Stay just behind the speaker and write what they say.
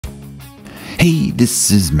Hey,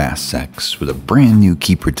 this is MassX with a brand new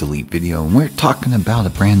Keep or Delete video, and we're talking about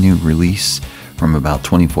a brand new release from about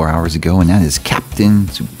 24 hours ago, and that is Captain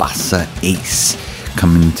Tsubasa Ace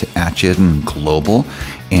coming at you in global.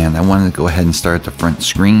 And I wanted to go ahead and start at the front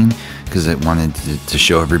screen because I wanted to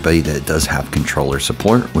show everybody that it does have controller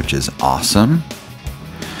support, which is awesome.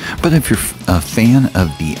 But if you're a fan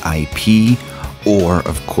of the IP, or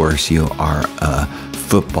of course you are a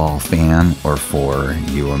football fan, or for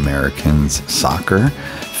you Americans, soccer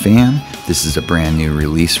fan, this is a brand new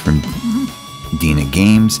release from Dina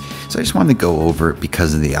Games. So I just wanted to go over it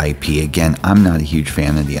because of the IP. Again, I'm not a huge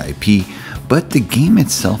fan of the IP, but the game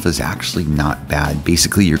itself is actually not bad.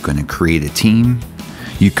 Basically, you're going to create a team.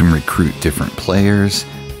 You can recruit different players.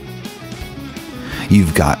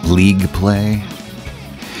 You've got league play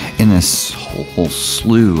and a whole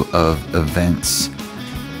slew of events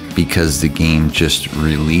because the game just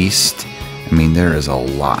released. I mean, there is a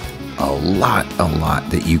lot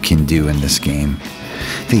that you can do in this game.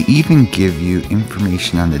 They even give you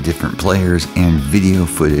information on the different players and video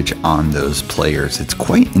footage on those players. It's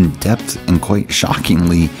quite in-depth and quite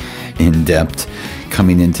shockingly in-depth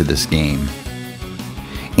coming into this game.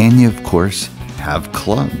 And you, of course, have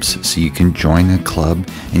clubs. So you can join a club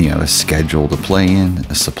and you have a schedule to play in,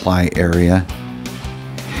 a supply area.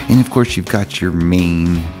 And of course, you've got your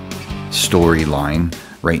main storyline.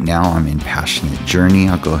 Right now, I'm in Passionate Journey.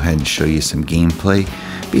 I'll go ahead and show you some gameplay.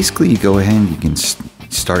 Basically, you go ahead and you can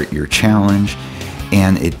start your challenge,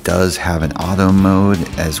 and it does have an auto mode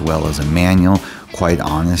as well as a manual. Quite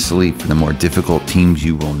honestly, for the more difficult teams,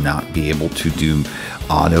 you will not be able to do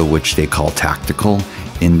auto, which they call tactical,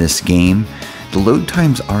 in this game. The load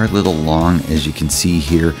times are a little long, as you can see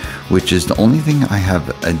here, which is the only thing I have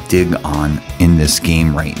a dig on in this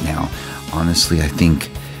game right now. Honestly, I think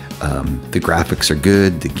the graphics are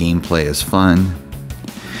good, the gameplay is fun,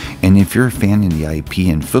 and if you're a fan of the IP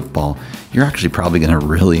and football, you're actually probably going to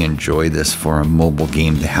really enjoy this for a mobile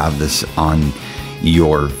game, to have this on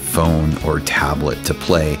your phone or tablet to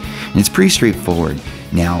play. And it's pretty straightforward.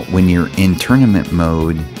 Now, when you're in tournament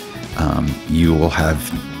mode, you will have,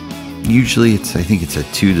 usually I think it's a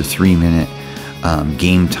 2 to 3 minute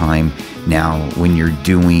game time. Now, when you're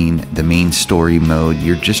doing the main story mode,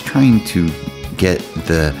 you're just trying to get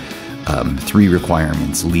the 3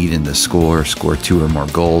 requirements: lead in the score 2 or more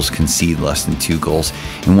goals, concede less than 2 goals.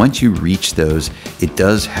 And once you reach those, it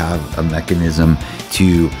does have a mechanism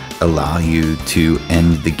to allow you to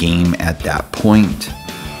end the game at that point,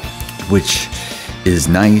 which is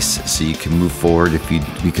nice, so you can move forward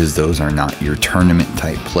because those are not your tournament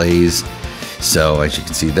type plays. So as you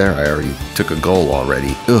can see there, I already took a goal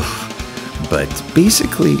already. Ugh. But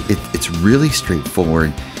basically, it's really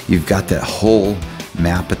straightforward. You've got that whole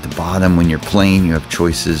map at the bottom. When you're playing, you have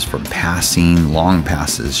choices from passing, long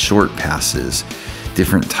passes, short passes,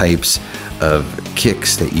 different types of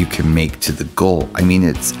kicks that you can make to the goal. I mean,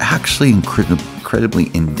 it's actually incredibly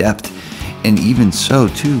in-depth. And even so,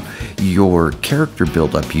 too, your character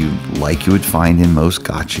build-up, you would find in most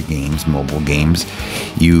gacha games, mobile games,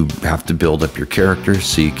 you have to build up your character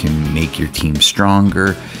so you can make your team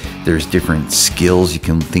stronger. There's different skills. You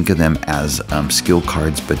can think of them as skill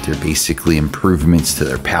cards, but they're basically improvements to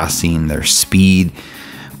their passing, their speed.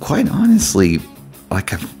 Quite honestly,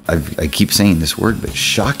 like I keep saying this word, but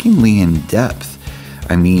shockingly in depth.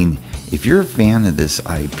 I mean, if you're a fan of this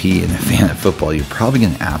IP and a fan of football, you're probably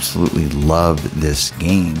going to absolutely love this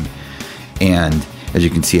game. And as you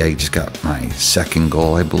can see, I just got my second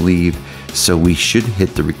goal, I believe. So we should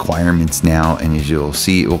hit the requirements now. And as you'll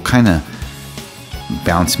see, it will kind of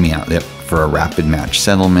bounce me out for a rapid match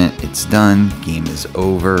settlement. It's done. Game is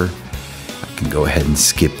over. I can go ahead and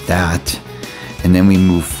skip that. And then we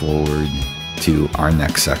move forward to our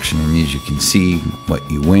next section. And as you can see, what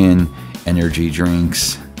you win, energy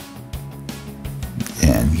drinks.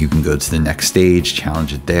 And you can go to the next stage,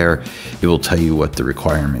 challenge it there. It will tell you what the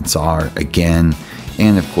requirements are again.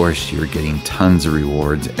 And of course, you're getting tons of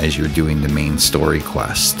rewards as you're doing the main story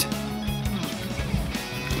quest.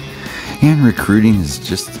 And recruiting is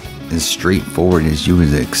just as straightforward as you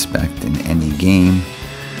would expect in any game.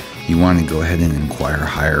 You want to go ahead and acquire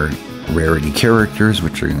higher rarity characters,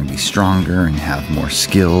 which are going to be stronger and have more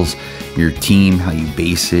skills. Your team, how you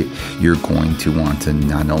base it, you're going to want to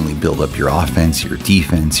not only build up your offense, your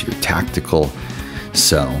defense, your tactical.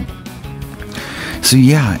 So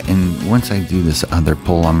yeah, and once I do this other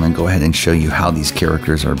poll, I'm going to go ahead and show you how these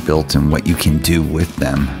characters are built and what you can do with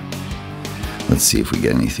them. Let's see if we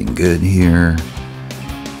get anything good here.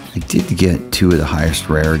 I did get 2 of the highest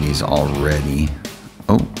rarities already.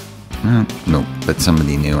 Oh, nope, but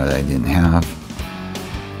somebody knew that I didn't have.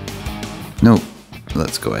 Nope,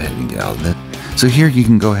 let's go ahead and get out of this. So here you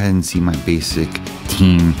can go ahead and see my basic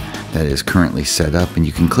team that is currently set up, and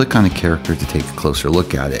you can click on a character to take a closer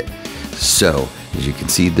look at it. So as you can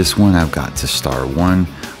see, this one I've got to star 1.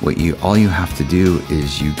 All you have to do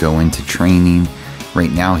is you go into training.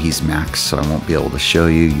 Right now he's max, so I won't be able to show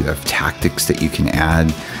you. You have tactics that you can add.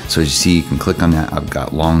 So as you see, you can click on that. I've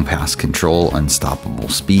got long pass control, unstoppable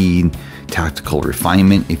speed, tactical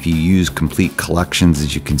refinement. If you use complete collections,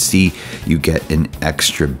 as you can see, you get an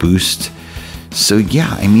extra boost. So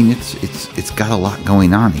yeah, I mean, it's got a lot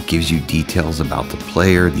going on. It gives you details about the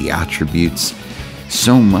player, the attributes.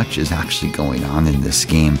 So much is actually going on in this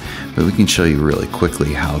game, but we can show you really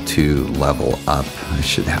quickly how to level up. I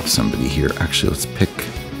should have somebody here. Actually, let's pick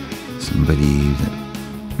somebody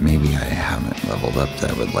that maybe I haven't leveled up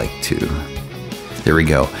that I would like to. There we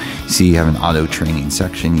go. See, you have an auto training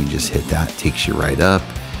section. You just hit that, takes you right up.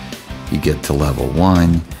 You get to level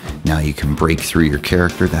 1. Now you can break through your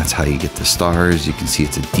character. That's how you get the stars. You can see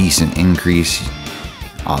it's a decent increase.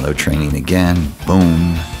 Auto training again,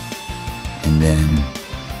 boom. And then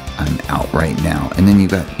I'm out right now. And then you've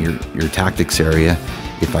got your tactics area.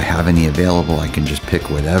 If I have any available, I can just pick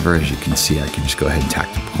whatever. As you can see, I can just go ahead and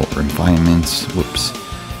tactical refinements. Whoops.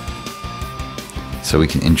 So we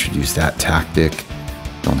can introduce that tactic.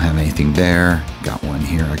 Don't have anything there. Got one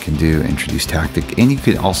here I can do, introduce tactic. And you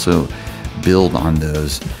could also build on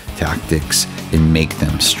those tactics and make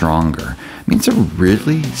them stronger. I mean, it's a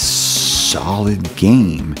really solid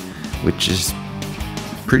game, which is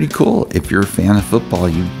pretty cool. If you're a fan of football,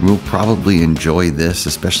 you will probably enjoy this,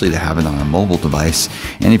 especially to have it on a mobile device.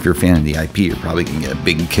 And if you're a fan of the IP, you're probably going to get a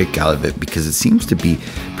big kick out of it because it seems to be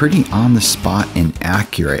pretty on the spot and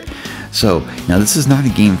accurate. So now this is not a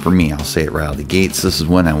game for me. I'll say it right out of the gates. This is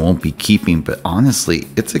one I won't be keeping, but honestly,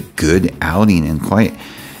 it's a good outing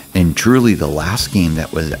and truly the last game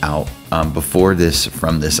that was out before this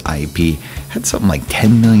from this IP had something like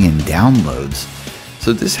 10 million downloads.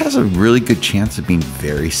 So this has a really good chance of being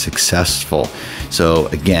very successful. So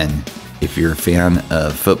again, if you're a fan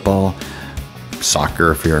of football,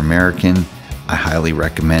 soccer, if you're American, I highly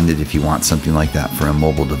recommend it if you want something like that for a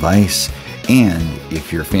mobile device. And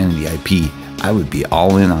if you're a fan of the IP, I would be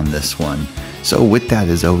all in on this one. So with that,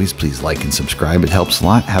 as always, please like and subscribe. It helps a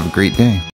lot. Have a great day.